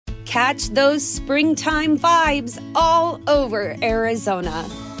Catch those springtime vibes all over Arizona.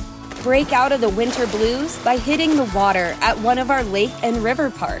 Break out of the winter blues by hitting the water at one of our lake and river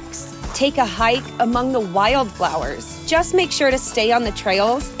parks. Take a hike among the wildflowers. Just make sure to stay on the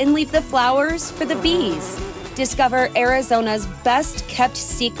trails and leave the flowers for the bees. Discover Arizona's best kept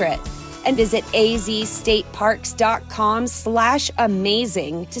secret and visit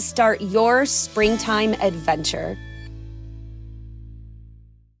azstateparks.com/amazing to start your springtime adventure.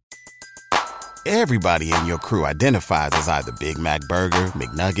 Everybody in your crew identifies as either Big Mac Burger,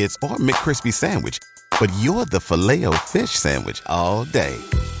 McNuggets, or McCrispy Sandwich. But you're the Filet-O-Fish Sandwich all day.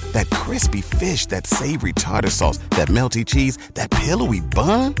 That crispy fish, that savory tartar sauce, that melty cheese, that pillowy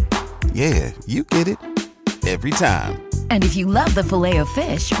bun. Yeah, you get it. Every time. And if you love the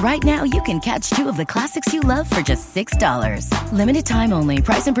Filet-O-Fish, right now you can catch two of the classics you love for just $6. Limited time only.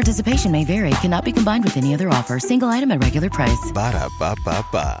 Price and participation may vary. Cannot be combined with any other offer. Single item at regular price.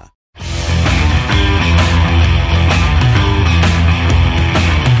 Ba-da-ba-ba-ba.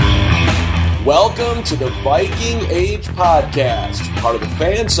 Welcome to the Viking Age Podcast, part of the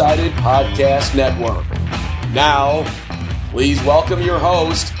Fansided Podcast Network. Now, please welcome your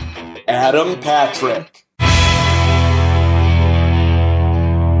host, Adam Patrick.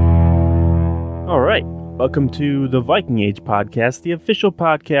 All right, welcome to the Viking Age Podcast, the official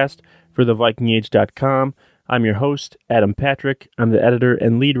podcast for thevikingage.com. I'm your host, Adam Patrick. I'm the editor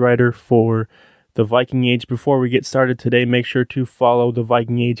and lead writer for The Viking Age. Before we get started today, make sure to follow The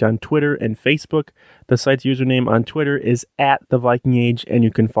Viking Age on Twitter and Facebook. The site's username on Twitter is @The Viking Age, and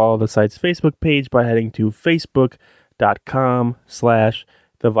you can follow the site's Facebook page by heading to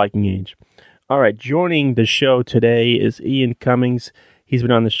facebook.com/The Viking Age. All right, joining the show today is Ian Cummings. He's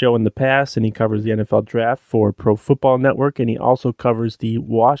been on the show in the past, and he covers the NFL Draft for Pro Football Network, and he also covers the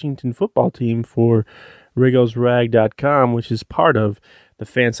Washington football team for rigosrag.com, which is part of the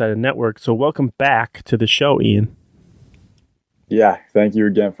Fansided Network. So welcome back to the show, Ian. Yeah, thank you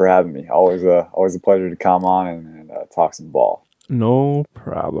again for having me. Always a pleasure to come on and talk some ball. No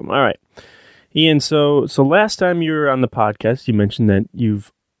problem. All right, Ian. So last time you were on the podcast, you mentioned that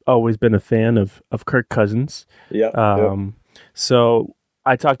you've always been a fan of Kirk Cousins. Yep. So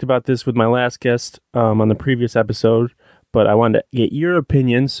I talked about this with my last guest on the previous episode, but I wanted to get your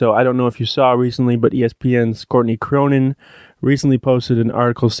opinion. So I don't know if you saw recently, but ESPN's Courtney Cronin recently posted an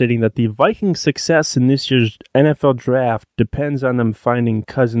article stating that the Vikings' success in this year's NFL Draft depends on them finding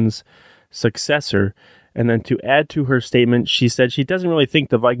Cousins' successor. And then to add to her statement, she said she doesn't really think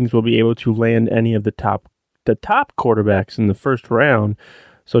the Vikings will be able to land any of the top quarterbacks in the first round.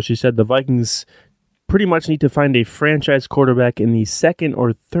 So she said the Vikings pretty much need to find a franchise quarterback in the second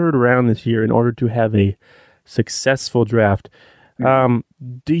or third round this year in order to have a successful draft.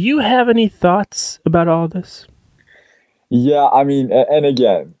 Do you have any thoughts about all this? Yeah, I mean, and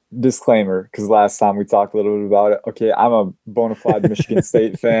again, disclaimer, because last time we talked a little bit about it. Okay, I'm a bona fide Michigan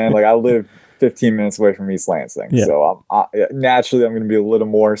State fan. Like, I live 15 minutes away from East Lansing. Yeah. So naturally, I'm going to be a little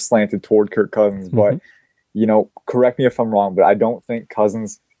more slanted toward Kirk Cousins. But, correct me if I'm wrong, but I don't think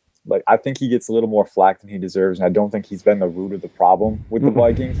Cousins, I think he gets a little more flack than he deserves, and I don't think he's been the root of the problem with the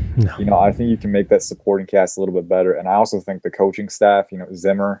Vikings. No. I think you can make that supporting cast a little bit better, and I also think the coaching staff,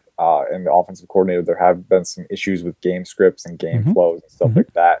 Zimmer and the offensive coordinator, there have been some issues with game scripts and game flows and stuff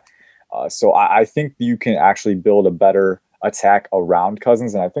like that. So I think you can actually build a better attack around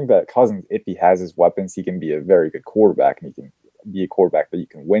Cousins, and I think that Cousins, if he has his weapons, he can be a very good quarterback, and he can be a quarterback that you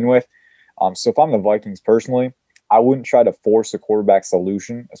can win with. So if I'm the Vikings personally, I wouldn't try to force a quarterback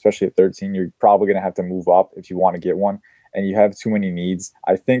solution, especially at 13. You're probably going to have to move up if you want to get one, and you have too many needs.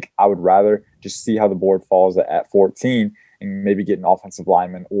 I think I would rather just see how the board falls at 14 and maybe get an offensive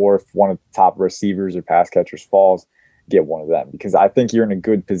lineman, or if one of the top receivers or pass catchers falls, get one of them, because I think you're in a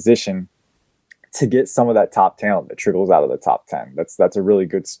good position to get some of that top talent that trickles out of the top 10. That's a really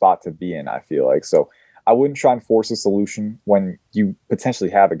good spot to be in, I feel like. So I wouldn't try and force a solution when you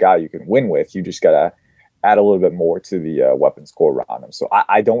potentially have a guy you can win with. You just got to add a little bit more to the weapons core around him. So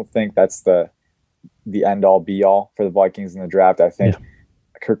I don't think that's the end-all, be-all for the Vikings in the draft. I think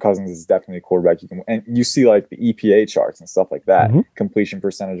Kirk Cousins is definitely a quarterback you can – and you see the EPA charts and stuff like that, completion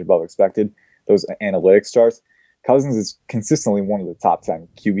percentage above expected, those analytics charts. Cousins is consistently one of the top 10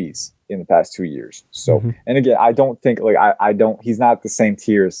 QBs in the past 2 years. So, and again, I don't think he's not the same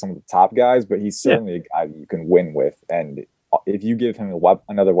tier as some of the top guys, but he's certainly a guy that you can win with. And if you give him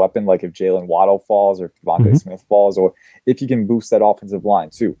another weapon, like if Jalen Waddle falls or if Devontae Smith falls, or if you can boost that offensive line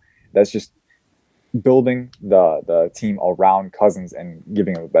too, that's just building the team around Cousins and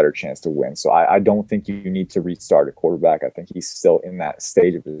giving him a better chance to win. So I don't think you need to restart a quarterback. I think he's still in that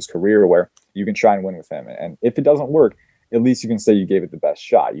stage of his career where you can try and win with him. And if it doesn't work, at least you can say you gave it the best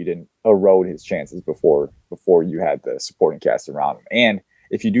shot. You didn't erode his chances before you had the supporting cast around him. And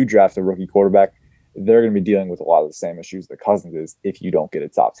if you do draft a rookie quarterback, they're going to be dealing with a lot of the same issues that Cousins is if you don't get a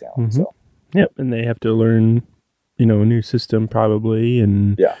top talent. Mm-hmm. So, yep, and they have to learn, a new system probably,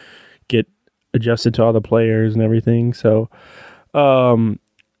 and get adjusted to all the players and everything. So,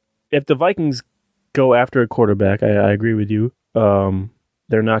 if the Vikings go after a quarterback, I agree with you.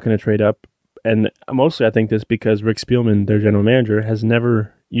 They're not going to trade up. And mostly I think this because Rick Spielman, their general manager, has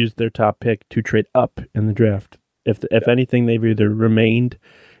never used their top pick to trade up in the draft. If anything, they've either remained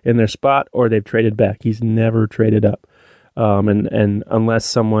in their spot or they've traded back. He's never traded up. And unless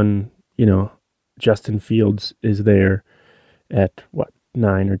someone, Justin Fields is there at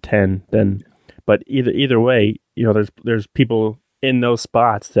 9 or 10, then, but either way, there's people in those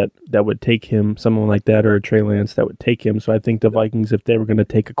spots that would take him, someone like that, or a Trey Lance that would take him. So I think the Vikings, if they were going to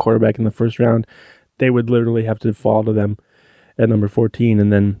take a quarterback in the first round, they would literally have to fall to them at number 14.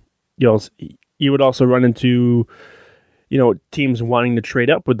 And then you would also run into, teams wanting to trade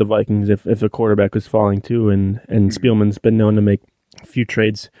up with the Vikings if the quarterback was falling too. And Spielman's been known to make a few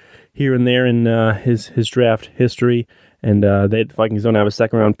trades here and there in his draft history. And the Vikings don't have a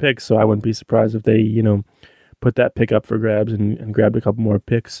second round pick, so I wouldn't be surprised if they, put that pick up for grabs and grabbed a couple more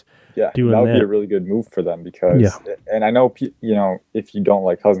picks. Yeah, that would be a really good move for them because, and I know, if you don't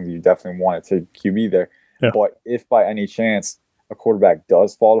like Cousins, you definitely want to take QB there. Yeah. But if by any chance a quarterback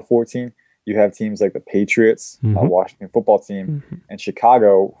does fall to 14, you have teams like the Patriots, Washington football team, and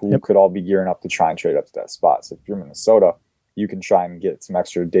Chicago who could all be gearing up to try and trade up to that spot. So if you're Minnesota, you can try and get some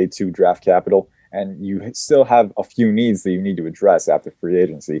extra day 2 draft capital, and you still have a few needs that you need to address after free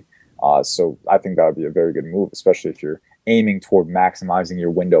agency. So I think that would be a very good move, especially if you're aiming toward maximizing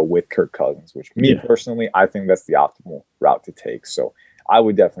your window with Kirk Cousins, which personally, I think that's the optimal route to take. So I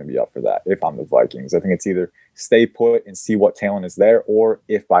would definitely be up for that if I'm the Vikings. I think it's either stay put and see what talent is there, or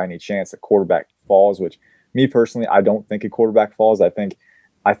if by any chance a quarterback falls, which me personally, I don't think a quarterback falls. I think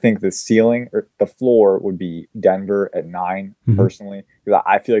the ceiling or the floor would be Denver at 9 personally, because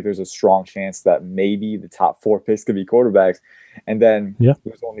I feel like there's a strong chance that maybe the top 4 picks could be quarterbacks. And then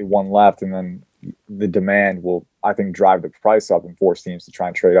there's only one left, and then the demand will, I think, drive the price up and force teams to try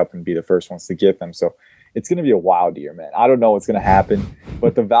and trade up and be the first ones to get them. So it's going to be a wild year, man. I don't know what's going to happen,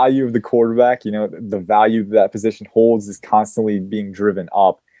 but the value of the quarterback, the value that position holds is constantly being driven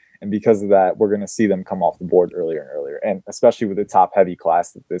up. And because of that, we're going to see them come off the board earlier and earlier. And especially with the top-heavy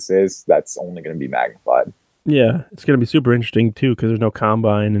class that this is, that's only going to be magnified. Yeah, it's going to be super interesting, too, because there's no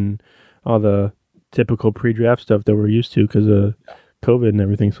combine and all the typical pre-draft stuff that we're used to because of COVID and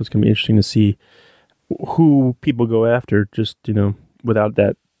everything. So it's going to be interesting to see who people go after just, without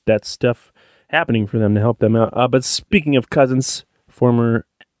that stuff happening for them to help them out. But speaking of Cousins, former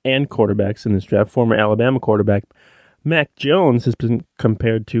quarterbacks in this draft, former Alabama quarterback, Mac Jones has been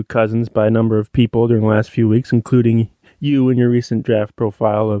compared to Cousins by a number of people during the last few weeks, including you in your recent draft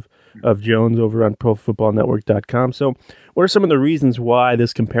profile of Jones over on ProFootballNetwork.com. So what are some of the reasons why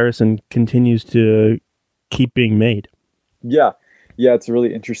this comparison continues to keep being made? Yeah, it's a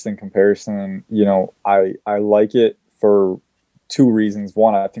really interesting comparison. I like it for 2 reasons.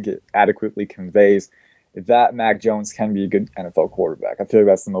 One, I think it adequately conveys that Mac Jones can be a good NFL quarterback. I feel like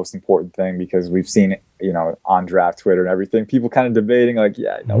that's the most important thing because we've seen it, on draft Twitter and everything, people kind of debating like,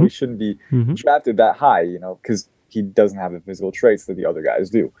 we shouldn't be drafted that high, because he doesn't have the physical traits that the other guys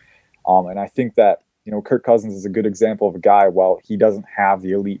do. And I think that, Kirk Cousins is a good example of a guy, while he doesn't have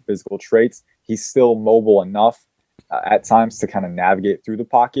the elite physical traits, he's still mobile enough at times to kind of navigate through the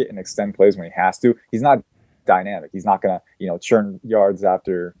pocket and extend plays when he has to. He's not dynamic. He's not going to, churn yards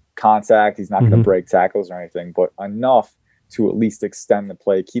after contact. He's not going to break tackles or anything, but enough to at least extend the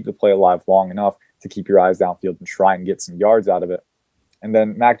play, keep the play alive long enough to keep your eyes downfield and try and get some yards out of it. And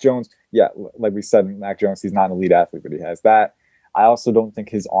then Mac Jones, like we said, Mac Jones, he's not an elite athlete, but he has that. I also don't think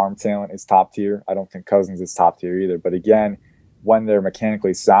his arm talent is top tier. I don't think Cousins is top tier either. But again, when they're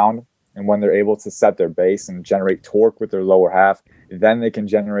mechanically sound and when they're able to set their base and generate torque with their lower half, then they can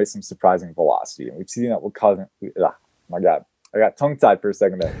generate some surprising velocity. And we've seen that with Cousins. Oh my God, I got tongue-tied for a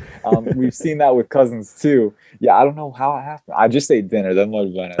second there. We've seen that with Cousins too. Yeah, I don't know how it happened. I just ate dinner, then let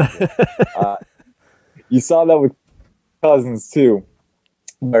it You saw that with Cousins too,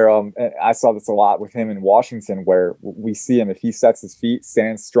 where I saw this a lot with him in Washington, where we see him, if he sets his feet,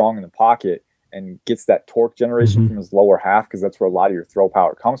 stands strong in the pocket, and gets that torque generation from his lower half, because that's where a lot of your throw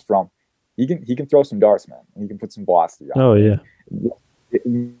power comes from. He can throw some darts, man. And he can put some velocity on. Oh yeah.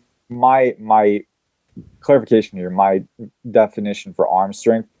 My clarification here, my definition for arm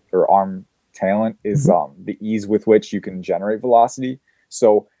strength or arm talent is the ease with which you can generate velocity.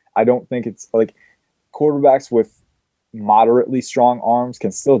 So I don't think it's like quarterbacks with moderately strong arms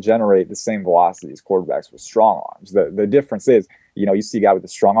can still generate the same velocity as quarterbacks with strong arms. The difference is, you see a guy with a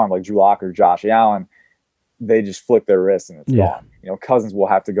strong arm like Drew Lock or Josh Allen, they just flick their wrist and it's gone. Cousins will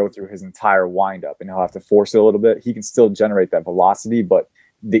have to go through his entire windup and he'll have to force it a little bit. He can still generate that velocity, but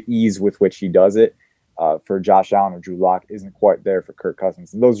the ease with which he does it for Josh Allen or Drew Lock isn't quite there for Kirk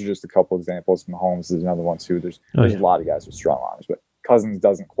Cousins. And those are just a couple examples. Mahomes is another one too. There's a lot of guys with strong arms, but Cousins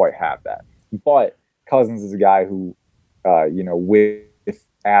doesn't quite have that. But Cousins is a guy who, with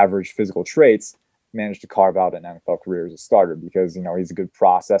average physical traits, managed to carve out an NFL career as a starter because, he's a good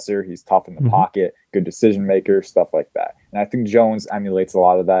processor, he's tough in the pocket, good decision maker, stuff like that. And I think Jones emulates a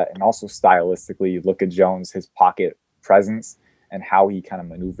lot of that. And also stylistically, you look at Jones, his pocket presence and how he kind of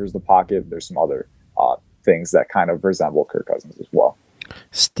maneuvers the pocket. There's some other things that kind of resemble Kirk Cousins as well.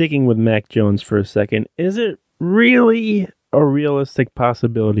 Sticking with Mac Jones for a second, is it really a realistic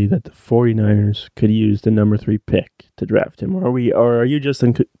possibility that the 49ers could use the number 3 pick to draft him? Or are you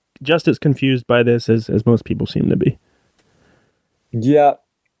just as confused by this as most people seem to be? Yeah,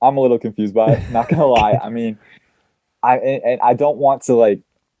 I'm a little confused by it. Not gonna lie. I mean, I don't want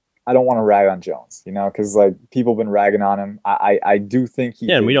to rag on Jones, because people have been ragging on him. I do think he.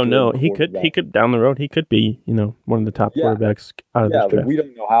 Yeah, and we don't know. He could down the road. He could be one of the top quarterbacks out of this draft. We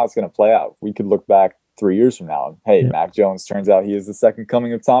don't know how it's going to play out. We could look back 3 years from now and hey, Mac Jones turns out he is the second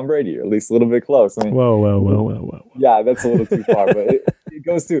coming of Tom Brady, or at least a little bit close. I mean, whoa. Yeah, that's a little too far, but it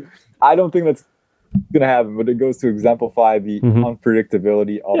goes to. I don't think that's going to happen, but it goes to exemplify the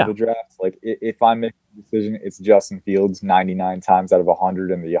unpredictability of the draft. Like if I make a decision, it's Justin Fields 99 times out of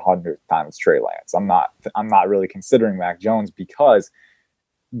 100, and the 100th time it's Trey Lance. I'm not really considering Mac Jones because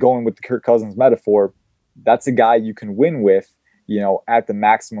going with the Kirk Cousins metaphor, that's a guy you can win with, at the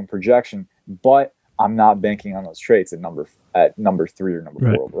maximum projection, but I'm not banking on those traits at number 3 or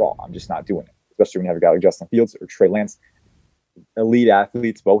number 4 overall. I'm just not doing it, especially when you have a guy like Justin Fields or Trey Lance, elite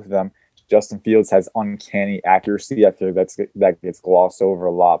athletes, both of them. Justin Fields has uncanny accuracy. I feel like that gets glossed over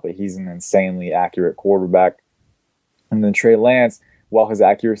a lot, but he's an insanely accurate quarterback. And then Trey Lance, while his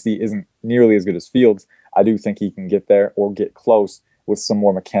accuracy isn't nearly as good as Fields, I do think he can get there or get close with some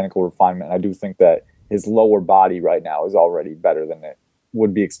more mechanical refinement. I do think that his lower body right now is already better than it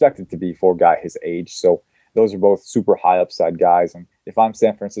would be expected to be for a guy his age. So those are both super high upside guys. And if I'm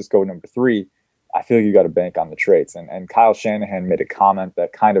San Francisco number 3, I feel you got to bank on the traits. And Kyle Shanahan made a comment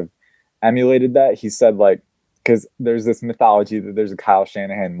that kind of emulated that. He said, because there's this mythology that there's a Kyle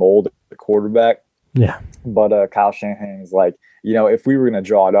Shanahan mold at the quarterback. Yeah. But Kyle Shanahan is like, if we were going to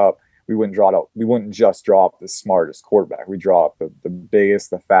draw it up, we wouldn't just draw up the smartest quarterback. We draw up the biggest,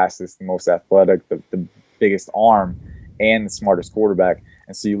 the fastest, the most athletic, the biggest arm, and the smartest quarterback.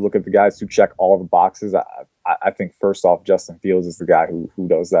 And so you look at the guys who check all the boxes. I think first off, Justin Fields is the guy who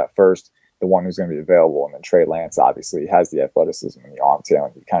does that first, the one who's going to be available. And then Trey Lance obviously has the athleticism and the arm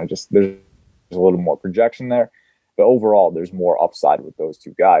talent. You kind of there's a little more projection there, but overall there's more upside with those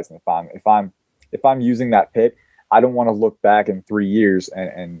two guys. And if I'm using that pick, I don't want to look back in 3 years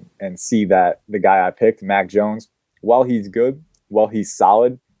and see that the guy I picked, Mac Jones, while he's good, while he's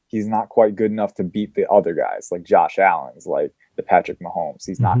solid, he's not quite good enough to beat the other guys like Josh Allen's, like the Patrick Mahomes.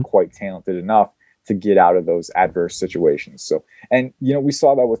 He's not quite talented enough to get out of those adverse situations. So, and we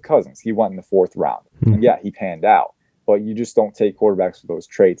saw that with Cousins. He went in the 4th round. And yeah, he panned out. But you just don't take quarterbacks with those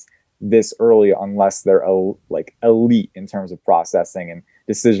traits this early unless they're elite in terms of processing and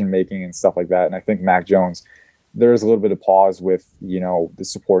decision making and stuff like that. And I think Mac Jones, there's a little bit of pause with the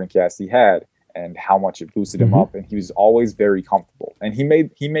supporting cast he had and how much it boosted him up, and he was always very comfortable, and he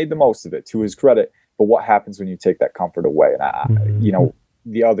made the most of it, to his credit. But what happens when you take that comfort away? And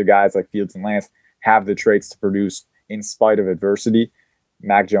the other guys like Fields and Lance have the traits to produce in spite of adversity.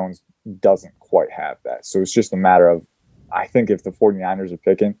 Mac Jones doesn't quite have that. So it's just a matter of, I think if the 49ers are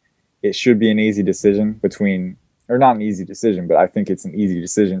picking, it should be an easy decision or not an easy decision, but I think it's an easy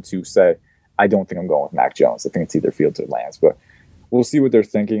decision to say, I don't think I'm going with Mac Jones. I think it's either Fields or Lance, but we'll see what they're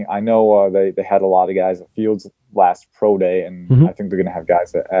thinking. I know they had a lot of guys at Fields last pro day, and I think they're going to have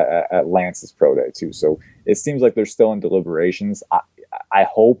guys at Lance's pro day too. So it seems like they're still in deliberations. I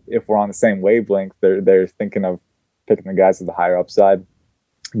hope if we're on the same wavelength, they're thinking of picking the guys with the higher upside,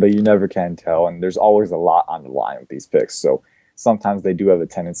 but you never can tell. And there's always a lot on the line with these picks. So sometimes they do have a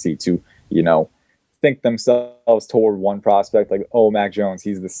tendency to, think themselves toward one prospect, like, oh, Mac Jones,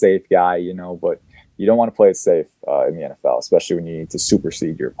 he's the safe guy, but you don't want to play it safe in the NFL, especially when you need to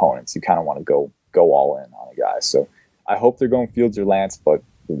supersede your opponents. You kind of want to go all in on a guy. So I hope they're going Fields or Lance, but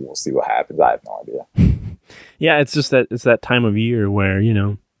we'll see what happens. I have no idea. Yeah, it's just that time of year where,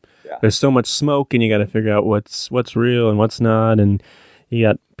 there's so much smoke and you got to figure out what's real and what's not. And you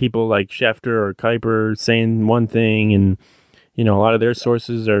got people like Schefter or Kuiper saying one thing, and a lot of their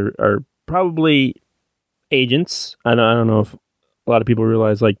sources are probably agents. I don't know if a lot of people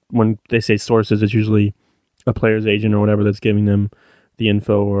realize, like, when they say sources, it's usually a player's agent or whatever that's giving them the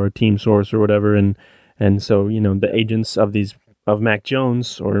info, or a team source or whatever, and so the agents of Mac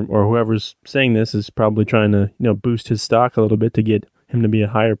Jones or whoever's saying this is probably trying to boost his stock a little bit to get him to be a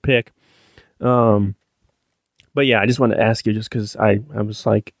higher pick. But yeah, I just wanted to ask you, just because I was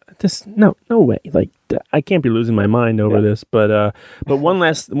like, this no way, like, I can't be losing my mind over this. But one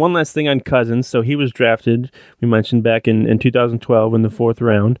last thing on Cousins. So he was drafted, we mentioned, back in 2012 in the 4th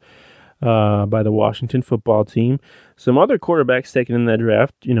round by the Washington football team. Some other quarterbacks taken in that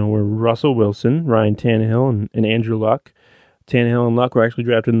draft, were Russell Wilson, Ryan Tannehill, and Andrew Luck. Tannehill and Luck were actually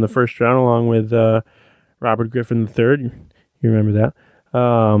drafted in the 1st round, along with Robert Griffin III. You remember that?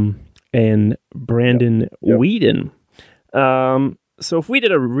 And Brandon Weeden. So if we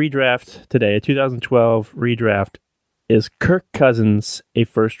did a redraft today, a 2012 redraft, is Kirk Cousins a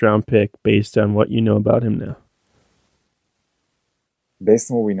 1st-round pick based on what you know about him now? Based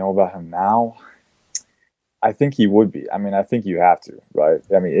on what we know about him now, I think he would be. I mean, I think you have to, right?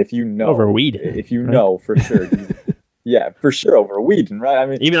 I mean, if you know over Weeden, if you know for sure, for sure over Weeden, right? I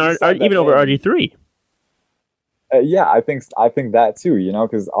mean, even over RG3. Yeah, I think that too,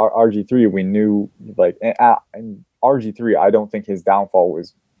 because our RG3, we knew, like, and RG3, I don't think his downfall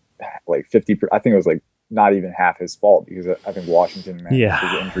was like 50%. I think it was like not even half his fault, because I think Washington managed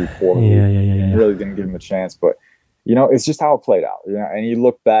his injury poorly. And really didn't give him a chance. But, it's just how it played out. And you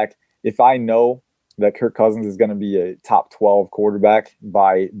look back, if I know that Kirk Cousins is going to be a top 12 quarterback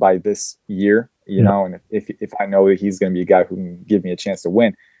by this year, and if I know that he's going to be a guy who can give me a chance to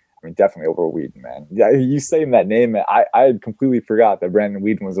win, I mean, definitely over Weeden, man. Yeah, you saying that name, man, I had completely forgot that Brandon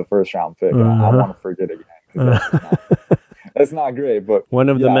Weeden was a 1st-round pick. I want to forget again. That's not great, but one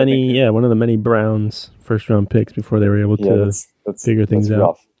of the many Browns 1st-round picks before they were able to figure things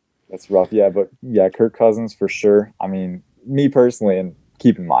out. That's rough. Yeah, but Kirk Cousins for sure. I mean, me personally, and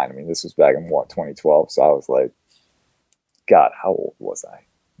keep in mind, I mean, this was back in 2012, so I was like, God, how old was I?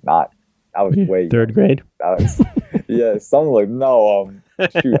 I was way 3rd grade. Something like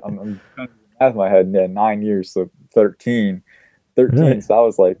shoot, I'm trying to math in my head. 9 years, so 13. Right. So I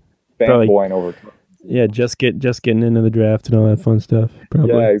was like fanboying over. Yeah, just getting into the draft and all that fun stuff.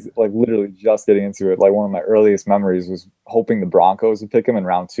 Probably. Yeah, like literally just getting into it. Like, one of my earliest memories was hoping the Broncos would pick him in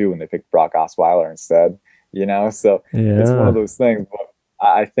round 2, and they picked Brock Osweiler instead. So it's one of those things. But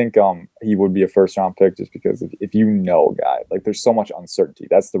I think he would be a 1st-round pick, just because if you know a guy, like, there's so much uncertainty.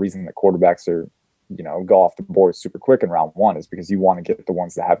 That's the reason that quarterbacks are, go off the board super quick in round 1, is because you want to get the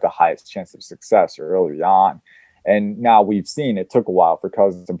ones that have the highest chance of success early on. And now we've seen it took a while for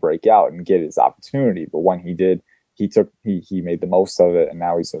Cousins to break out and get his opportunity, but when he did, he made the most of it, and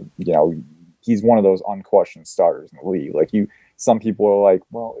now he's one of those unquestioned starters in the league. Like, some people are like,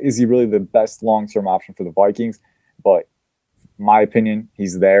 well, is he really the best long-term option for the Vikings? But my opinion,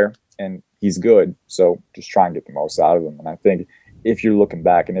 he's there and he's good. So just try and get the most out of him. And I think if you're looking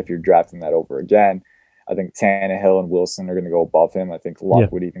back and if you're drafting that over again, I think Tannehill and Wilson are going to go above him. I think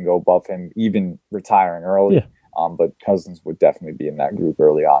Luck would even go above him, even retiring early. Yeah. But Cousins would definitely be in that group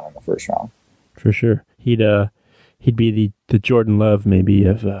early on in the 1st round. For sure. He'd be the Jordan Love maybe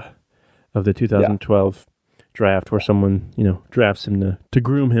of the 2012 draft, where someone drafts him to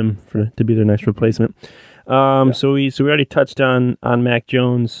groom him to be their next replacement. So we already touched on Mac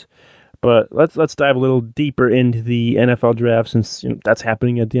Jones, but let's dive a little deeper into the NFL draft, since that's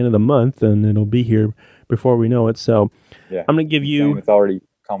happening at the end of the month, and it'll be here before we know it. So I'm gonna give you. It's already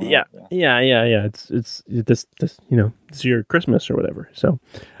coming. Yeah. It's this it's your Christmas or whatever. So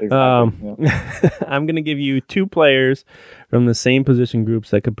exactly. I'm gonna give you 2 players from the same position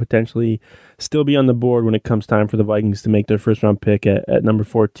groups that could potentially still be on the board when it comes time for the Vikings to make their 1st-round pick at number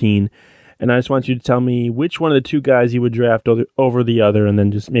 14. And I just want you to tell me which one of the 2 guys you would draft over the other, and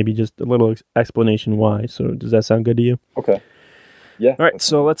then just a little explanation why. So does that sound good to you? Okay. Yeah. All right,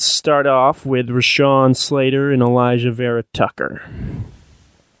 so let's start off with Rashawn Slater and Elijah Vera Tucker.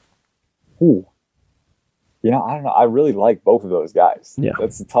 Ooh. I don't know. I really like both of those guys. Yeah.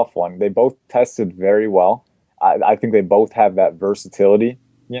 That's a tough one. They both tested very well. I think they both have that versatility,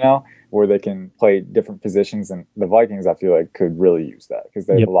 where they can play different positions. And the Vikings, I feel like, could really use that, because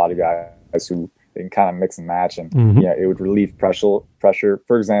they have a lot of guys who they can kind of mix and match, and it would relieve pressure.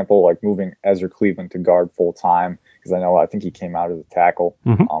 For example, like moving Ezra Cleveland to guard full time, because I think he came out as a tackle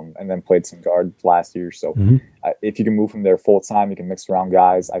and then played some guard last year. So if you can move him there full time, you can mix around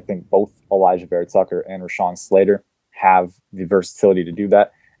guys. I think both Elijah Vera Tucker and Rashawn Slater have the versatility to do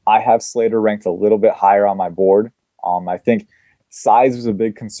that. I have Slater ranked a little bit higher on my board. I think size was a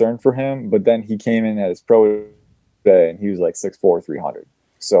big concern for him, but then he came in at his pro day and he was like 6'4", 300.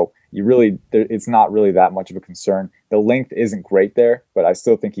 So it's not really that much of a concern. The length isn't great there, but I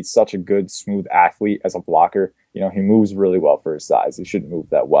still think he's such a good, smooth athlete as a blocker. You know, he moves really well for his size. He shouldn't move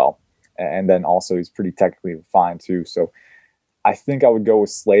that well. And then also he's pretty technically refined too. So I think I would go with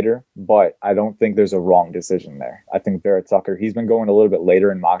Slater, but I don't think there's a wrong decision there. I think Vera Tucker, he's been going a little bit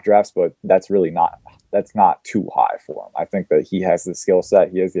later in mock drafts, but that's not too high for him. I think that he has the skill set.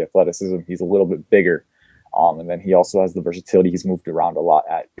 He has the athleticism. He's a little bit bigger. And then he also has the versatility. He's moved around a lot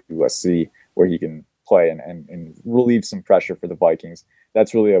at USC where he can play and relieve some pressure for the Vikings.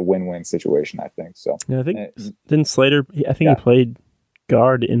 That's really a win-win situation, I think. So yeah, I think didn't Slater, I think he played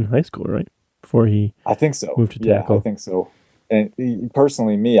guard in high school, right? Before he I think so. moved to tackle. Yeah, I think so. And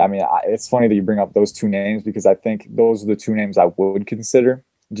personally, it's funny that you bring up those two names because I think those are the two names I would consider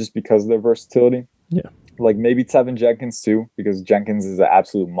just because of their versatility. Yeah. Like maybe Tevin Jenkins too, because Jenkins is an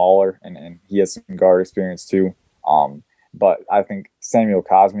absolute mauler and he has some guard experience too. But I think Samuel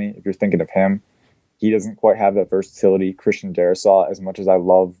Cosmi, if you're thinking of him, he doesn't quite have that versatility. Christian Darrisaw, as much as I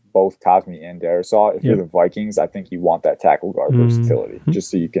love both Cosmi and Darrisaw, if you're the Vikings, I think you want that tackle guard versatility just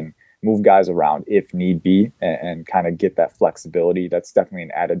so you can move guys around if need be and kind of get that flexibility. That's definitely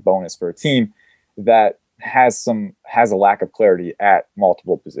an added bonus for a team that has a lack of clarity at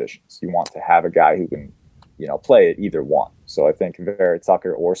multiple positions. You want to have a guy who can, play at either one. So I think Vera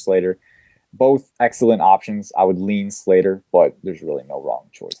Tucker or Slater, both excellent options. I would lean Slater, but there's really no wrong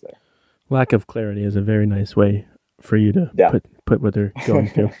choice there. Lack of clarity is a very nice way for you to put what they're going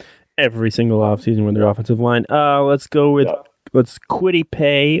through every single offseason with their offensive line. Let's go with let's Kwity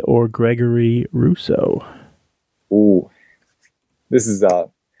Paye or Gregory Rousseau. Ooh, this is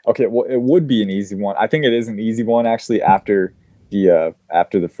okay. Well, it would be an easy one. I think it is an easy one actually after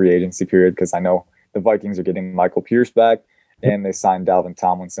the free agency period because I know the Vikings are getting Michael Pierce back and they signed Dalvin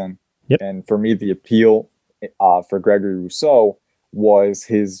Tomlinson. Yep. And for me, the appeal for Gregory Rousseau was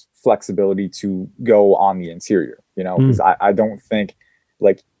his flexibility to go on the interior, because I don't think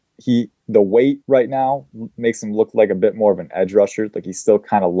the weight right now makes him look like a bit more of an edge rusher. Like he's still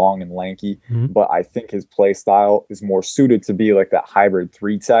kind of long and lanky, but I think his play style is more suited to be like that hybrid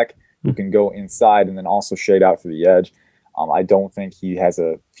 3 tech who can go inside and then also shade out to the edge. I don't think he has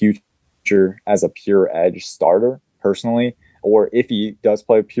a future as a pure edge starter personally, or if he does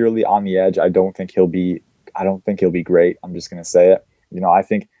play purely on the edge, I don't think he'll be great. I'm just going to say it. I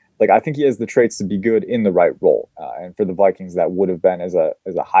think he has the traits to be good in the right role. And for the Vikings, that would have been as a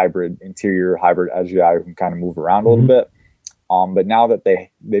hybrid interior, hybrid edge guy who can kind of move around a little bit. But now that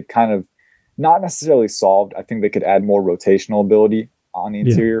they've kind of not necessarily solved, I think they could add more rotational ability on the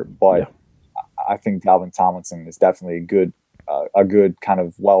interior. But I think Dalvin Tomlinson is definitely a good kind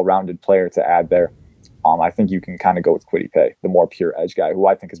of well-rounded player to add there. I think you can kind of go with Kwity Paye, the more pure edge guy, who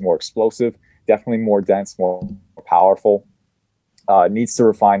I think is more explosive, definitely more dense, more powerful. Needs to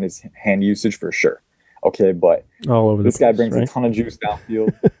refine his hand usage for sure. Okay, but all over this guy brings a ton of juice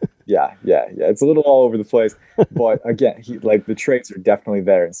downfield. Yeah. It's a little all over the place, but again, the traits are definitely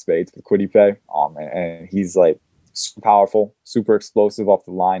there in spades with Kwity Paye. And he's super powerful, super explosive off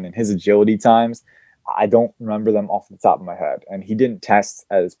the line, and his agility times, I don't remember them off the top of my head. And he didn't test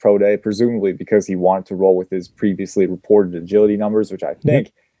at his pro day, presumably because he wanted to roll with his previously reported agility numbers, which I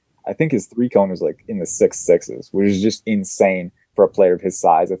think his 3-cone was in the 6.6s, which is just insane for a player of his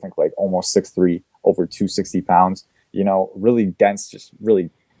size. I think almost 6'3", over 260 pounds, really dense, just really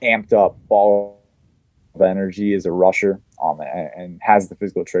amped up ball of energy as a rusher, and has the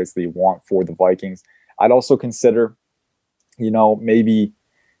physical traits that you want for the Vikings. I'd also consider, maybe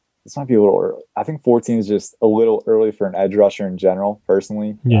this might be a little early. I think 14 is just a little early for an edge rusher in general,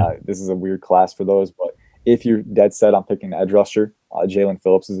 personally. Yeah. This is a weird class for those, but if you're dead set on picking an edge rusher, Jalen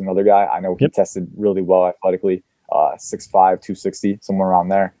Phillips is another guy. I know he tested really well athletically, 6'5", 260, somewhere around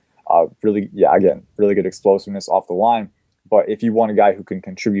there. Really good explosiveness off the line. But if you want a guy who can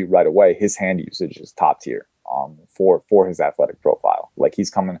contribute right away, his hand usage is top tier for his athletic profile. He's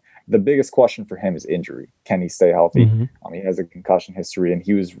coming. The biggest question for him is injury. Can he stay healthy? He has a concussion history, and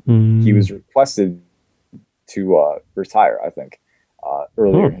he was requested to retire, I think,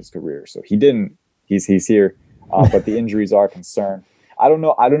 earlier in his career. So he didn't. He's here, but the injuries are a concern. I don't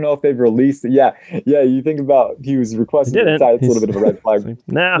know if they've released it. Yeah. You think about he was requested to retire. It's a little bit of a red flag.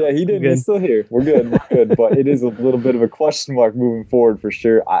 He didn't. He's still here. We're good. But it is a little bit of a question mark moving forward for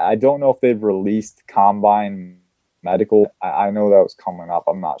sure. I don't know if they've released combine medical. I know that was coming up.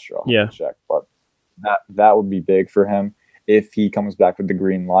 I'm not sure. I'll have to check, but that would be big for him. If he comes back with the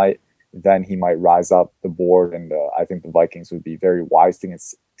green light, then he might rise up the board, and I think the Vikings would be very wise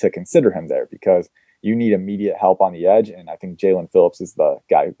to consider him there because you need immediate help on the edge. And I think Jalen Phillips is the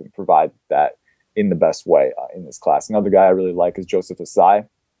guy who can provide that in the best way in this class. Another guy I really like is Joseph Asai.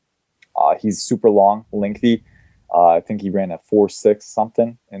 He's super long, lengthy. I think he ran a 4.6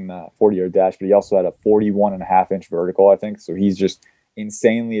 something in the 40-yard dash, but he also had a 41.5-inch vertical, I think. So he's just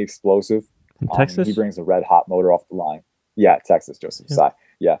insanely explosive. Texas? He brings a red hot motor off the line. Yeah, Texas, Joseph Asai.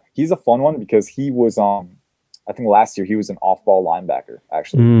 Yeah, he's a fun one because he was, I think last year he was an off-ball linebacker,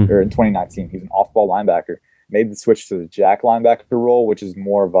 actually. Or in 2019, he was an off-ball linebacker. Made the switch to the jack linebacker role, which is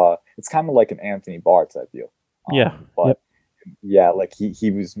more of a, it's kind of like an Anthony Barr type deal. But yeah, like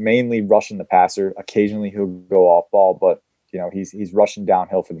he was mainly rushing the passer. Occasionally he'll go off ball, but you know, he's rushing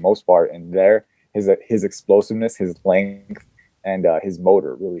downhill for the most part. And there, his explosiveness, his length, and his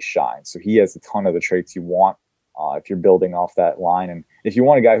motor really shines. So he has a ton of the traits you want if you're building off that line. And if you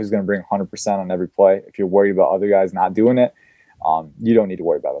want a guy who's going to bring 100% on every play, if you're worried about other guys not doing it, you don't need to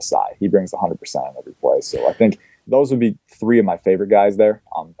worry about Asai. He brings 100% on every play. So I think those would be three of my favorite guys there.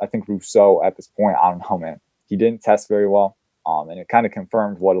 I think Rousseau at this point, I don't know, man. He didn't test very well. And it kind of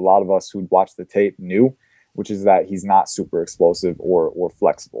confirmed what a lot of us who'd watched the tape knew, which is that he's not super explosive or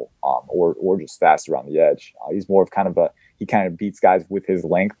flexible or just fast around the edge. He's more of he kind of beats guys with his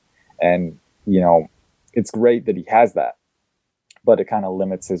length. And, you know, it's great that he has that, but it kind of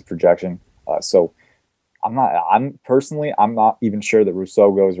limits his projection. So I'm not even sure that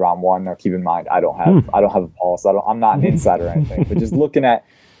Rousseau goes round one. Now, keep in mind, I don't have a pulse. I'm not an insider or anything, but just looking at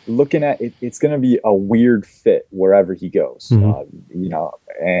it, it's going to be a weird fit wherever he goes, you know,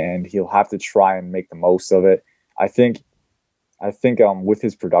 and he'll have to try and make the most of it. I think with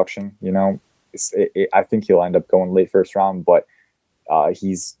his production, you know, I think he'll end up going late first round, but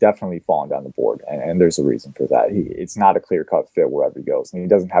he's definitely fallen down the board, and there's a reason for that. It's not a clear-cut fit wherever he goes, and he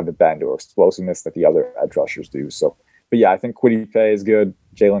doesn't have the bend or explosiveness that the other edge rushers do. So, but yeah, I think Kwity Paye is good.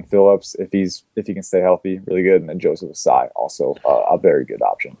 Jalen Phillips, if he can stay healthy, really good, and then Joseph Asai, also a very good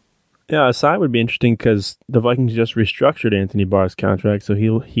option. Yeah, Asai would be interesting because the Vikings just restructured Anthony Barr's contract, so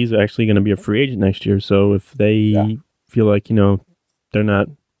he's actually going to be a free agent next year. So if they feel like, you know, they're not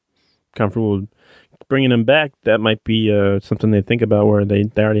comfortable bringing him back, that might be something they think about, where they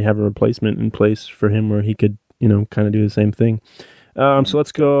already have a replacement in place for him where he could, you know, kind of do the same thing. So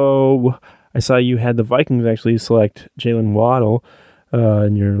let's go. I saw you had the Vikings actually select Jalen Waddle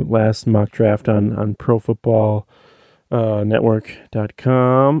in your last mock draft on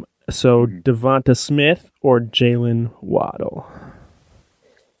ProFootballNetwork.com. So Devonta Smith or Jalen Waddle?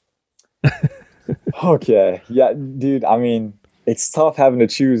 Okay. Yeah, dude, I mean, it's tough having to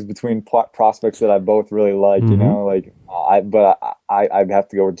choose between prospects that I both really like, you know, like I'd have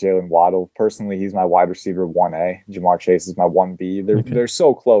to go with Jalen Waddle. Personally, he's my wide receiver 1A. Jamar Chase is my 1B. They're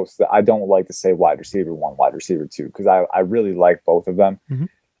so close that I don't like to say wide receiver 1, wide receiver 2, because I really like both of them.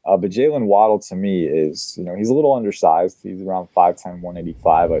 But Jalen Waddle to me is, you know, he's a little undersized. He's around 5'10",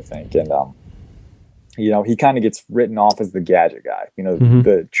 185, I think. And, you know, he kind of gets written off as the gadget guy, you know,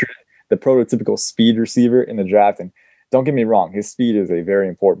 the prototypical speed receiver in the draft. And don't get me wrong, his speed is a very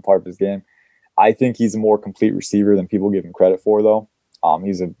important part of his game. I think he's a more complete receiver than people give him credit for, though.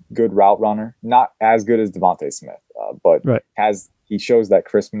 He's a good route runner, not as good as Devonta Smith, but he shows that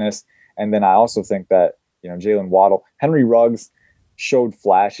crispness. And then I also think that, you know, Jalen Waddle, Henry Ruggs showed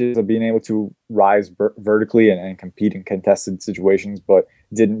flashes of being able to rise vertically and compete in contested situations, but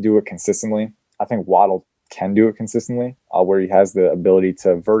didn't do it consistently. I think Waddle can do it consistently, where he has the ability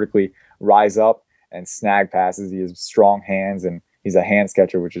to vertically rise up and snag passes. He has strong hands, and he's a hands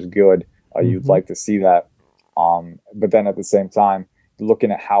catcher, which is good. You'd like to see that. But then at the same time, looking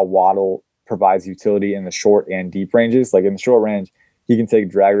at how Waddle provides utility in the short and deep ranges, like in the short range, he can take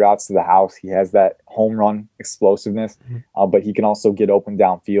drag routes to the house. He has that home run explosiveness, but he can also get open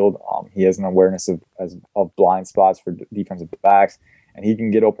downfield. He has an awareness of blind spots for defensive backs, and he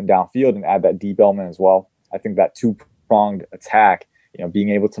can get open downfield and add that deep element as well. I think that two-pronged attack, you know, being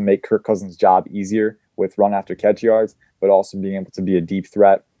able to make Kirk Cousins' job easier with run after catch yards, but also being able to be a deep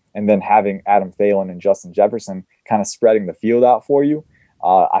threat, and then having Adam Thielen and Justin Jefferson kind of spreading the field out for you.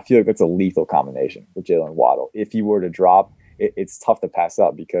 I feel like that's a lethal combination with Jalen Waddle. If he were to drop, it's tough to pass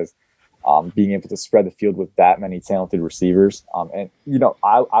up because being able to spread the field with that many talented receivers. And, you know,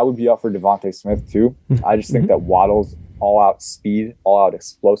 I would be up for Devonta Smith too. I just think that Waddle's all-out speed, all-out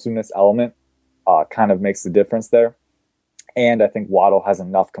explosiveness element kind of makes the difference there. And I think Waddle has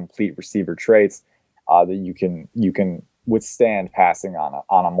enough complete receiver traits that you can withstand passing on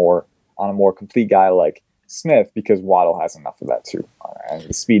a more complete guy like Smith, because Waddle has enough of that too. And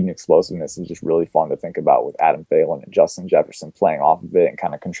the speed and explosiveness is just really fun to think about with Adam Thielen and Justin Jefferson playing off of it and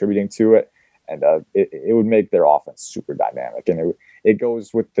kind of contributing to it. And it would make their offense super dynamic. And it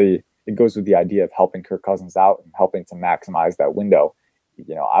goes with the it goes with the idea of helping Kirk Cousins out and helping to maximize that window.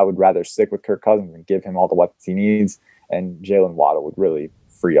 I would rather stick with Kirk Cousins and give him all the weapons he needs, and Jalen Waddle would really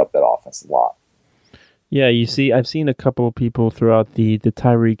free up that offense a lot. Yeah, I've seen a couple of people throughout the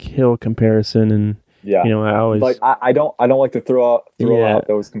Tyreek Hill comparison, and yeah, I always I don't like to throw out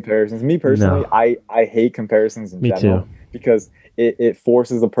those comparisons. Me personally, no. I hate comparisons in general because it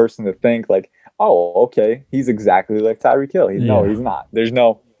forces a person to think like, oh, okay, he's exactly like Tyreek Hill. No, he's not. There's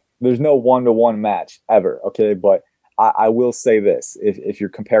no 1-to-1 match ever. Okay, but I will say this: if you're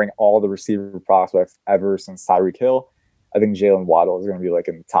comparing all the receiver prospects ever since Tyreek Hill, I think Jalen Waddle is going to be like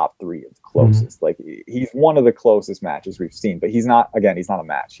in the top 3 of the closest. Mm-hmm. Like he's one of the closest matches we've seen, but he's not a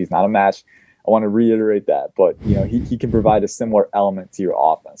match. He's not a match. I want to reiterate that, but he can provide a similar element to your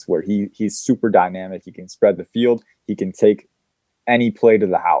offense where he's super dynamic. He can spread the field. He can take any play to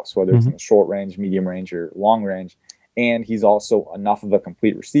the house, whether it's in the short range, medium range, or long range. And he's also enough of a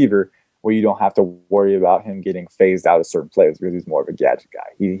complete receiver where you don't have to worry about him getting phased out of certain plays because he's more of a gadget guy.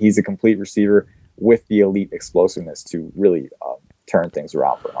 He's a complete receiver with the elite explosiveness to really turn things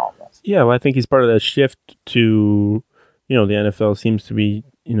around for an offense. Yeah, well, I think he's part of that shift to, the NFL seems to be,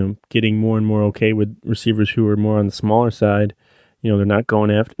 getting more and more okay with receivers who are more on the smaller side. They're not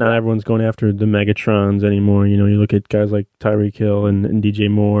everyone's going after the Megatrons anymore. You look at guys like Tyreek Hill and DJ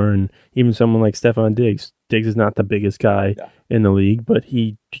Moore and even someone like Stephon Diggs. Diggs is not the biggest guy in the league, but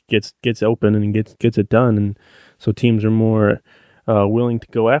he gets open and gets it done. And so teams are more willing to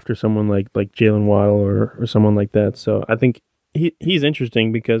go after someone like Jalen Waddle or someone like that. So I think he's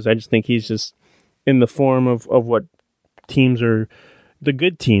interesting because I just think he's just in the form of what teams are, the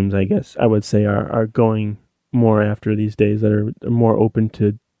good teams, I guess I would say, are going more after these days, that are more open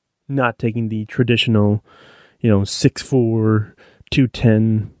to not taking the traditional, 6'4",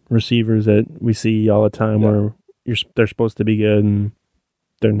 210 receivers that we see all the time where they're supposed to be good and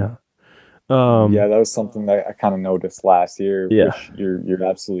they're not. That was something that I kind of noticed last year. Yeah. Which you're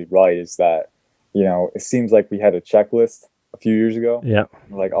absolutely right. Is that, it seems like we had a checklist a few years ago. Yeah.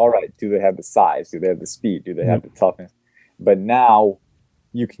 Like, all right, do they have the size? Do they have the speed? Do they have the toughness? But now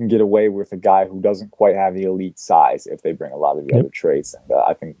you can get away with a guy who doesn't quite have the elite size if they bring a lot of the other traits. And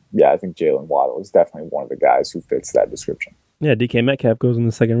I think Jalen Waddle is definitely one of the guys who fits that description. Yeah, DK Metcalf goes in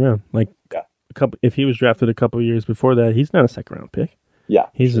the second round. If he was drafted a couple of years before that, he's not a second round pick. Yeah,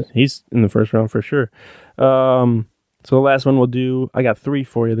 he's in the first round for sure. So the last one we'll do, I got 3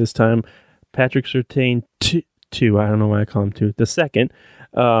 for you this time. Patrick Surtain, 2. I don't know why I call him 2. The second,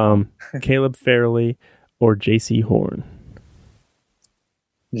 Caleb Farley or J.C. Horn.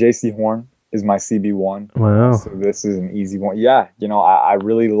 J.C. Horn is my CB1. Wow. So this is an easy one. Yeah, I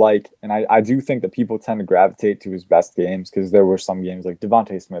really like, and I do think that people tend to gravitate to his best games because there were some games like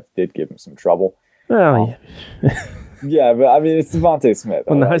Devontae Smith did give him some trouble. Well, yeah, but I mean, it's Devontae Smith.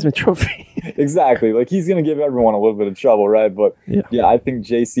 Won the Heisman Trophy. Exactly. Like, he's going to give everyone a little bit of trouble, right? But yeah I think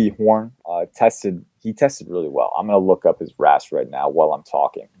J.C. Horn tested really well. I'm going to look up his RAS right now while I'm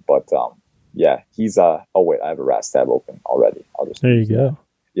talking. But he's oh wait, I have a RAS tab open already. I'll just there you go.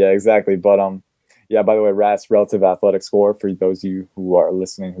 Yeah, exactly. But by the way, RAS, Relative Athletic Score, for those of you who are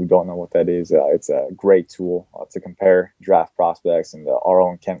listening who don't know what that is, it's a great tool to compare draft prospects, and our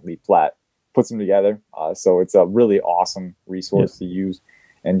own Kent Lee Platt puts them together. So it's a really awesome resource to use.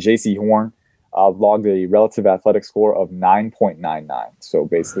 And J.C. Horn logged a relative athletic score of 9.99. So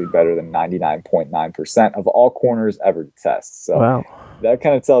basically better than 99.9% of all corners ever to test. So that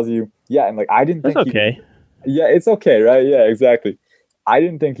kind of tells you, and like, I didn't think that's okay. It's okay, right? Yeah, exactly. I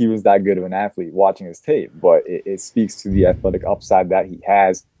didn't think he was that good of an athlete watching his tape, but it speaks to the athletic upside that he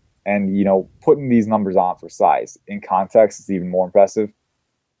has. And, putting these numbers on for size in context is even more impressive.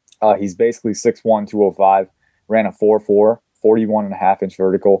 He's basically 6'1", 205, ran a 4.4, 41.5-inch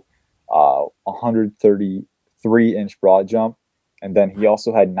vertical, 133-inch broad jump. And then he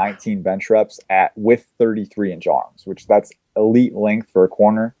also had 19 bench reps with 33-inch arms, which that's elite length for a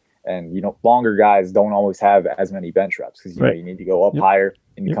corner. And, longer guys don't always have as many bench reps because, you need to go up higher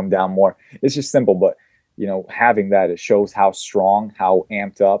and you come down more. It's just simple. But, having that, it shows how strong, how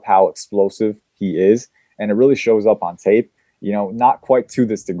amped up, how explosive he is. And it really shows up on tape, not quite to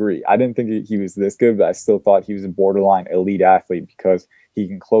this degree. I didn't think he was this good, but I still thought he was a borderline elite athlete because he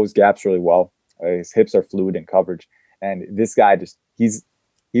can close gaps really well. His hips are fluid in coverage. And this guy he's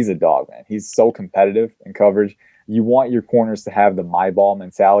a dog, man. He's so competitive in coverage. You want your corners to have the my ball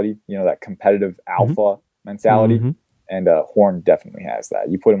mentality, that competitive alpha mentality. Mm-hmm. And Horn definitely has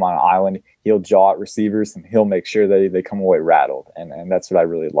that. You put him on an island, he'll jaw at receivers and he'll make sure that they come away rattled. And that's what I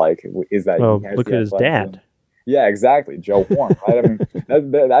really like is that. Well, look at his dad. Yeah, exactly. Joe Horn, right? I mean,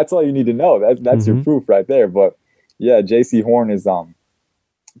 that's all you need to know. That's your proof right there. But yeah, J.C. Horn is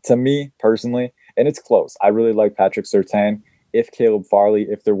to me personally, and it's close, I really like Patrick Surtain. If Caleb Farley,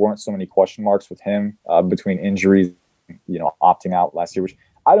 if there weren't so many question marks with him between injuries, opting out last year, which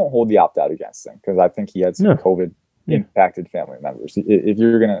I don't hold the opt out against him because I think he had some COVID impacted family members. If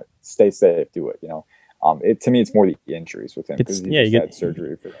you're gonna stay safe, do it. To me, it's more the injuries with him because he had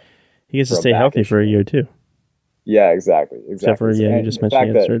surgery for. He gets to stay healthy for a year too. Yeah, exactly. Except for you just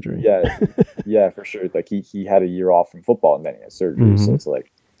mentioned he had surgery. Yeah, for sure. Like he had a year off from football and then he had surgery, so it's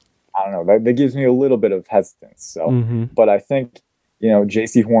like I don't know. That gives me a little bit of hesitance. So, but I think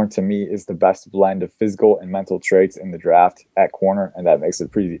J.C. Horn to me is the best blend of physical and mental traits in the draft at corner, and that makes it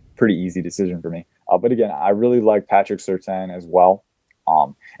a pretty easy decision for me. But again, I really like Patrick Surtain as well.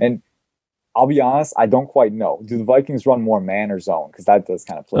 And I'll be honest, I don't quite know. Do the Vikings run more man or zone? Because that does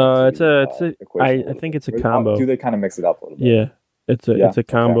kind of play. I think it's a combo. Do they kind of mix it up a little bit? Yeah, it's a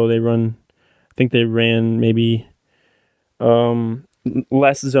combo. Okay. They run. I think they ran maybe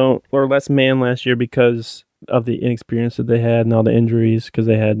less zone or less man last year because of the inexperience that they had and all the injuries. Because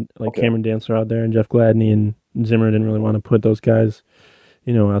they had Cameron Dantzler out there and Jeff Gladney, and Zimmer didn't really want to put those guys,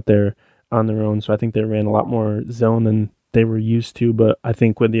 out there on their own. So I think they ran a lot more zone than they were used to. But I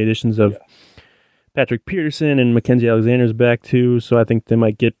think with the additions of Patrick Peterson and Mackenzie Alexander's back too, so I think they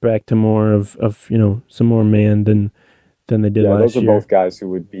might get back to more of some more man than they did last year. Those are both guys who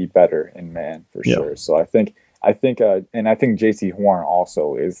would be better in man for sure. So I think J.C. Horn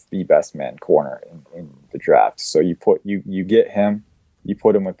also is the best man corner in the draft. So you get him, you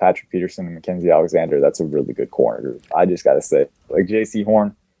put him with Patrick Peterson and Mackenzie Alexander. That's a really good corner group. I just got to say, J.C.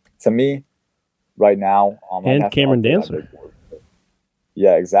 Horn, to me, right now, and Cameron Dantzler.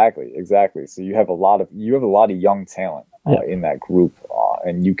 Yeah, exactly. So you have a lot of young talent in that group,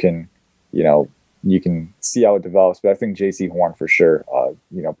 and you can see how it develops. But I think J.C. Horn for sure,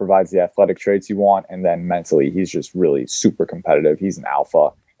 provides the athletic traits you want, and then mentally he's just really super competitive. He's an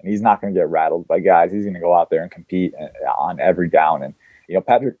alpha, and he's not going to get rattled by guys. He's going to go out there and compete on every down. And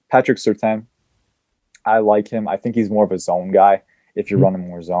Patrick Surtain, I like him. I think he's more of a zone guy. If you're running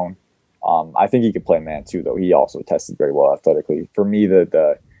more zone. I think he could play man too, though. He also tested very well athletically. For me,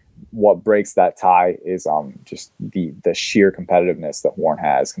 the what breaks that tie is just the sheer competitiveness that Horn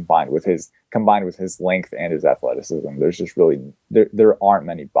has combined with his length and his athleticism. There's just really there aren't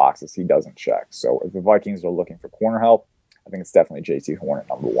many boxes he doesn't check. So if the Vikings are looking for corner help, I think it's definitely J.C. Horn at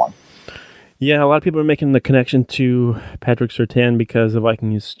number one. Yeah, a lot of people are making the connection to Patrick Surtain because the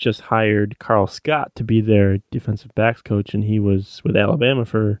Vikings just hired Carl Scott to be their defensive backs coach, and he was with Alabama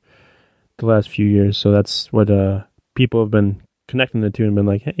for the last few years. So that's what people have been connecting the two and been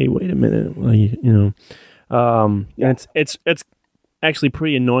like, hey, wait a minute, and it's actually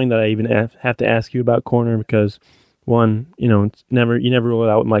pretty annoying that I even have to ask you about corner because one, it's you never rule it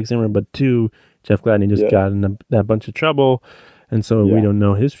out with Mike Zimmer, but two, Jeff Gladney just got in that bunch of trouble, and so we don't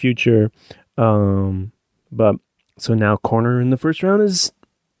know his future. But so now corner in the first round is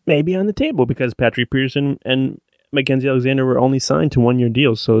maybe on the table because Patrick Peterson and Mackenzie Alexander were only signed to 1-year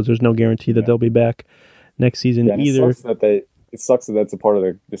deals, so there's no guarantee that they'll be back next season either. It sucks that that's a part of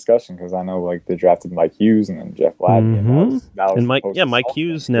the discussion because I know they drafted Mike Hughes and then Jeff Gladney. And Mike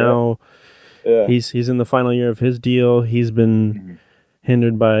Hughes now he's in the final year of his deal. He's been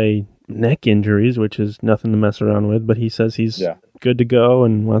hindered by neck injuries, which is nothing to mess around with, but he says he's good to go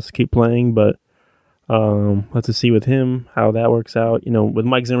and wants to keep playing. But let's see with him how that works out. With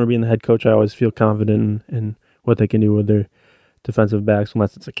Mike Zimmer being the head coach, I always feel confident in what they can do with their defensive backs,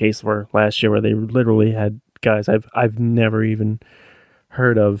 unless it's a case where last year where they literally had guys I've never even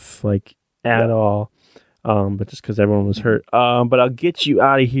heard of at all, but just because everyone was hurt. But I'll get you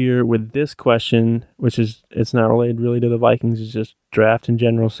out of here with this question, which is it's not related really to the Vikings, it's just draft in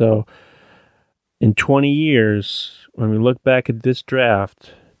general. So in 20 years, when we look back at this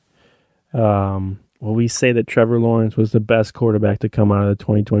draft, will we say that Trevor Lawrence was the best quarterback to come out of the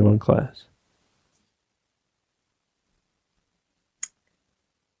 2021 class?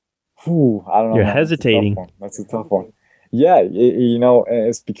 I don't know. You're hesitating. That's a tough one. Yeah,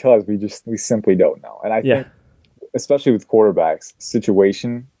 it's because we simply don't know. And I think, especially with quarterbacks,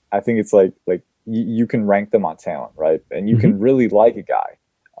 situation, I think it's like you can rank them on talent, right? And you can really like a guy,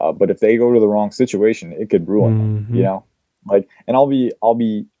 but if they go to the wrong situation, it could ruin them. And I'll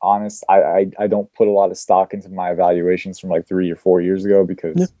be honest, I don't put a lot of stock into my evaluations from 3 or 4 years ago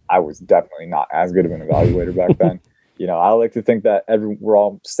because I was definitely not as good of an evaluator back then. I like to think that we're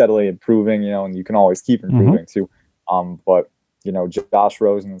all steadily improving, and you can always keep improving too. But Josh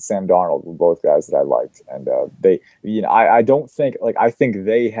Rosen and Sam Darnold were both guys that I liked, and they, I don't think I think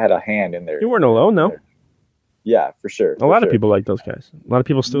they had a hand in there. You weren't alone, though. Yeah, for sure. A lot of people like those guys. A lot of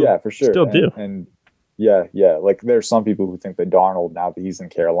people still, still do. And Yeah. Like there's some people who think that Darnold, now that he's in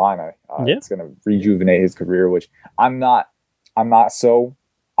Carolina, it's going to rejuvenate his career, which I'm not so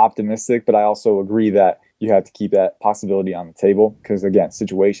optimistic, but I also agree that you have to keep that possibility on the table because, again,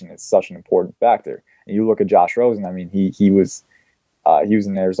 situation is such an important factor. And you look at Josh Rosen. I mean, he was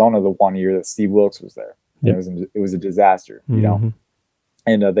in Arizona the 1 year that Steve Wilkes was there. Yep. It was a disaster, you know.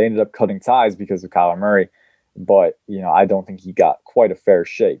 And they ended up cutting ties because of Kyler Murray. But, I don't think he got quite a fair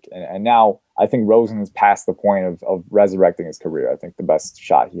shake. And now I think Rosen is past the point of resurrecting his career. I think the best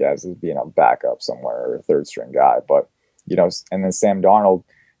shot he has is being a backup somewhere or a third string guy. But, and then Sam Darnold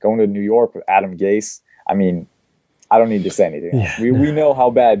going to New York with Adam Gase. I mean, I don't need to say anything. Yeah. We know how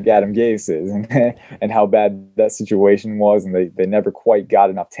bad Adam Gase is and how bad that situation was. And they never quite got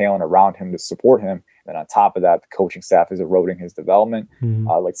enough talent around him to support him. And on top of that, the coaching staff is eroding his development.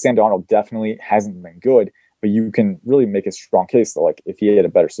 Like Sam Darnold definitely hasn't been good, but you can really make a strong case that, like, if he had a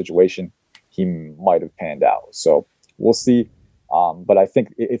better situation, he might have panned out. So we'll see. But I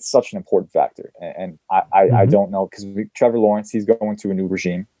think it's such an important factor. And I don't know, because Trevor Lawrence, he's going to a new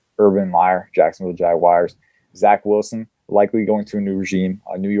regime. Urban Meyer, Jacksonville Jaguars. Zach Wilson, likely going to a new regime.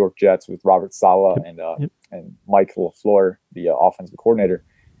 New York Jets with Robert Saleh and Mike LaFleur, the offensive coordinator.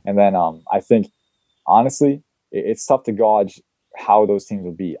 And then I think, honestly, it's tough to gauge how those teams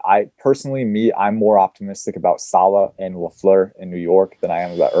will be. I'm more optimistic about Saleh and LaFleur in New York than I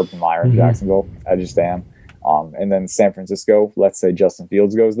am about Urban Meyer in Jacksonville. I just am. And then San Francisco, let's say Justin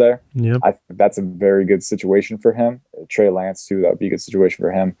Fields goes there. Yep. I think that's a very good situation for him. Trey Lance, too, that would be a good situation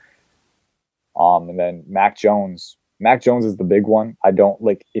for him. And then Mac Jones. Mac Jones is the big one. I don't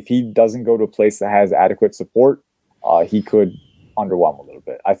like, if he doesn't go to a place that has adequate support, he could underwhelm a little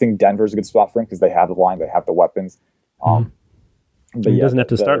bit. I think Denver's a good spot for him because they have the line, they have the weapons. But he doesn't have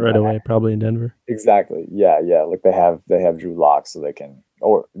to start right away, probably in Denver. Exactly. Yeah. Like they have Drew Lock, so they can,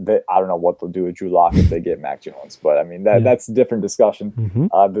 I don't know what they'll do with Drew Lock if they get Mac Jones, but I mean that's a different discussion.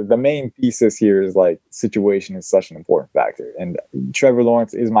 The main thesis here is, like, situation is such an important factor, and Trevor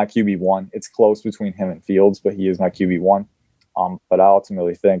Lawrence is my QB1. It's close between him and Fields, but he is my QB1. But I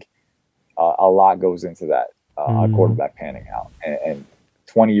ultimately think a lot goes into that quarterback panning out, and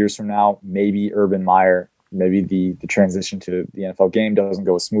 20 years from now, maybe Urban Meyer. Maybe the transition to the NFL game doesn't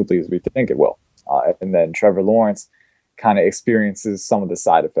go as smoothly as we think it will. And then Trevor Lawrence kind of experiences some of the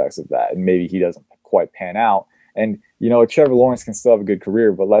side effects of that. And maybe he doesn't quite pan out. And, Trevor Lawrence can still have a good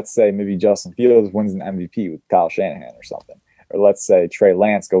career, but let's say maybe Justin Fields wins an MVP with Kyle Shanahan or something. Or let's say Trey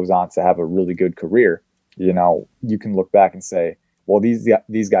Lance goes on to have a really good career. You can look back and say, well,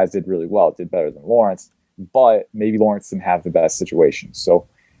 these guys did really well, did better than Lawrence, but maybe Lawrence didn't have the best situation. So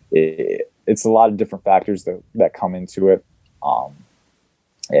it's a lot of different factors that come into it.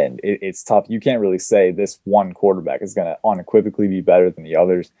 And it's tough. You can't really say this one quarterback is going to unequivocally be better than the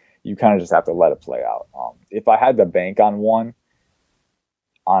others. You kind of just have to let it play out. If I had to bank on one,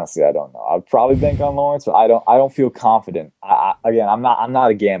 honestly, I don't know. I'd probably bank on Lawrence, but I don't feel confident. I'm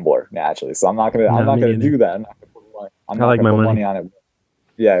not a gambler naturally, so I'm not gonna do that. I'm not gonna put money on it.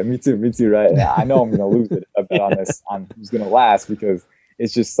 Yeah, me too, right? I know I'm gonna lose it. I bet on who's gonna last, because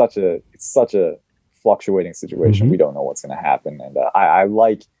it's just such a fluctuating situation. We don't know what's going to happen, and I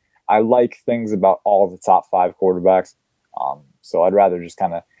like things about all the top 5 quarterbacks. So I'd rather just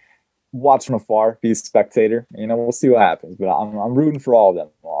kind of watch from afar, be a spectator. We'll see what happens, but I'm rooting for all of them.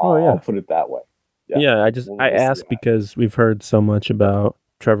 I'll put it that way. Yeah, I ask because we've heard so much about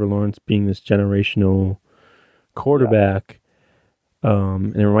Trevor Lawrence being this generational quarterback.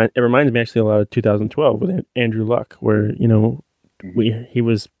 And it reminds me actually a lot of 2012 with Andrew Luck, where he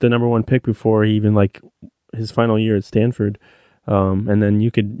was the number 1 pick before he even, like, his final year at Stanford. And then you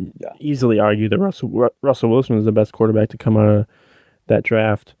could easily argue that Russell Wilson was the best quarterback to come out of that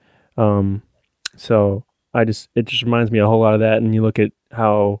draft. So it just reminds me a whole lot of that. And you look at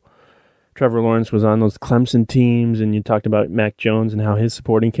how Trevor Lawrence was on those Clemson teams, and you talked about Mac Jones and how his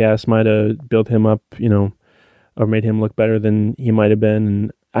supporting cast might have built him up, or made him look better than he might have been.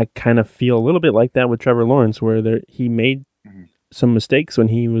 And I kind of feel a little bit like that with Trevor Lawrence, where he made some mistakes when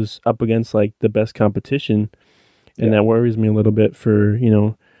he was up against, like, the best competition, and that worries me a little bit for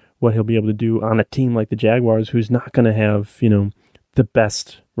what he'll be able to do on a team like the Jaguars, who's not going to have the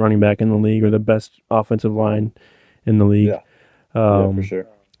best running back in the league or the best offensive line in the league. For sure.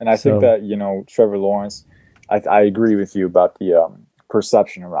 And I think that Trevor Lawrence, I agree with you about the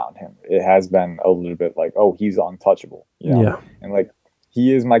perception around him. It has been a little bit like, oh, he's untouchable. And, like,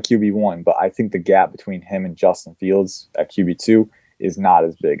 he is my QB1, but I think the gap between him and Justin Fields at QB2 is not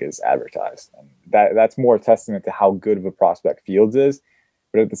as big as advertised. And that's more a testament to how good of a prospect Fields is.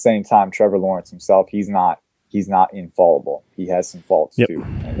 But at the same time, Trevor Lawrence himself, he's not infallible. He has some faults too.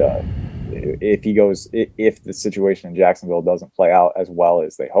 And if the situation in Jacksonville doesn't play out as well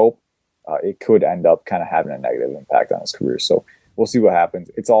as they hope, it could end up kind of having a negative impact on his career. So we'll see what happens.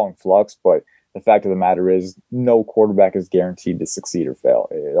 It's all in flux, but the fact of the matter is no quarterback is guaranteed to succeed or fail.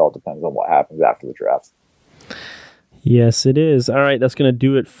 It all depends on what happens after the draft. Yes, it is. All right, that's going to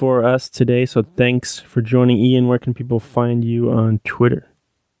do it for us today. So thanks for joining, Ian. Where can people find you on Twitter?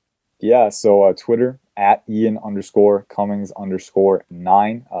 Yeah, so Twitter at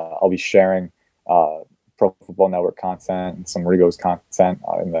Ian_Cummings_9. I'll be sharing Pro Football Network content and some Rigos content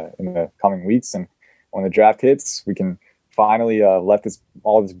in the coming weeks. And when the draft hits, we can finally let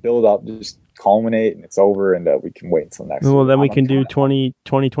all this build up just culminate and it's over, and we can wait until next. Well, then we can do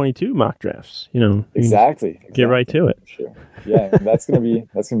 2022 mock drafts. Exactly. Get right to it. Sure. Yeah, that's gonna be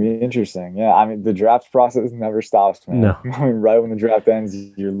interesting. Yeah, I mean the draft process never stops, man. No. I mean, right when the draft ends,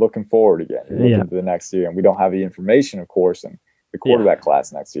 you're looking forward again. You're looking to the next year, and we don't have the information, of course, and the quarterback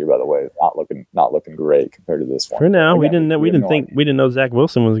class next year, by the way, is not looking great compared to this one. For now, we didn't know Zach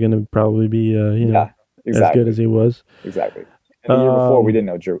Wilson was going to probably be as good as he was. Exactly. And the year before, we didn't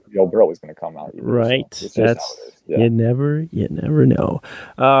know Joe Burrow was going to come out either. Right. So you never know.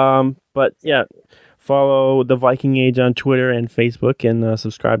 But yeah, follow the Viking Age on Twitter and Facebook, and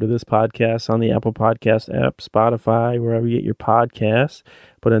subscribe to this podcast on the Apple Podcast app, Spotify, wherever you get your podcasts.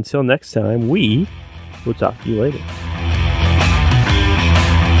 But until next time, we will talk to you later.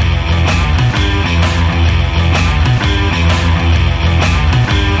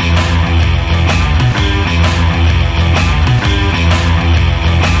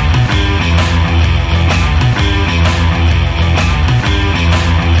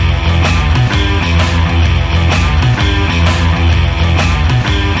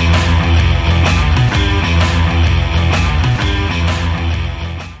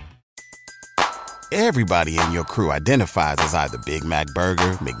 Everybody in your crew identifies as either Big Mac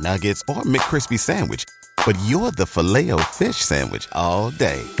Burger, McNuggets, or McCrispy Sandwich. But you're the Filet-O-Fish Sandwich all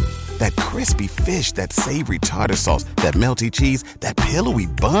day. That crispy fish, that savory tartar sauce, that melty cheese, that pillowy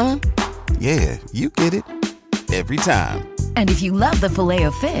bun. Yeah, you get it. Every time. And if you love the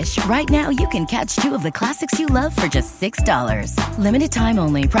Filet-O-Fish, right now you can catch two of the classics you love for just $6. Limited time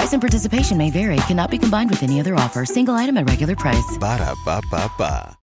only. Price and participation may vary. Cannot be combined with any other offer. Single item at regular price. Ba-da-ba-ba-ba.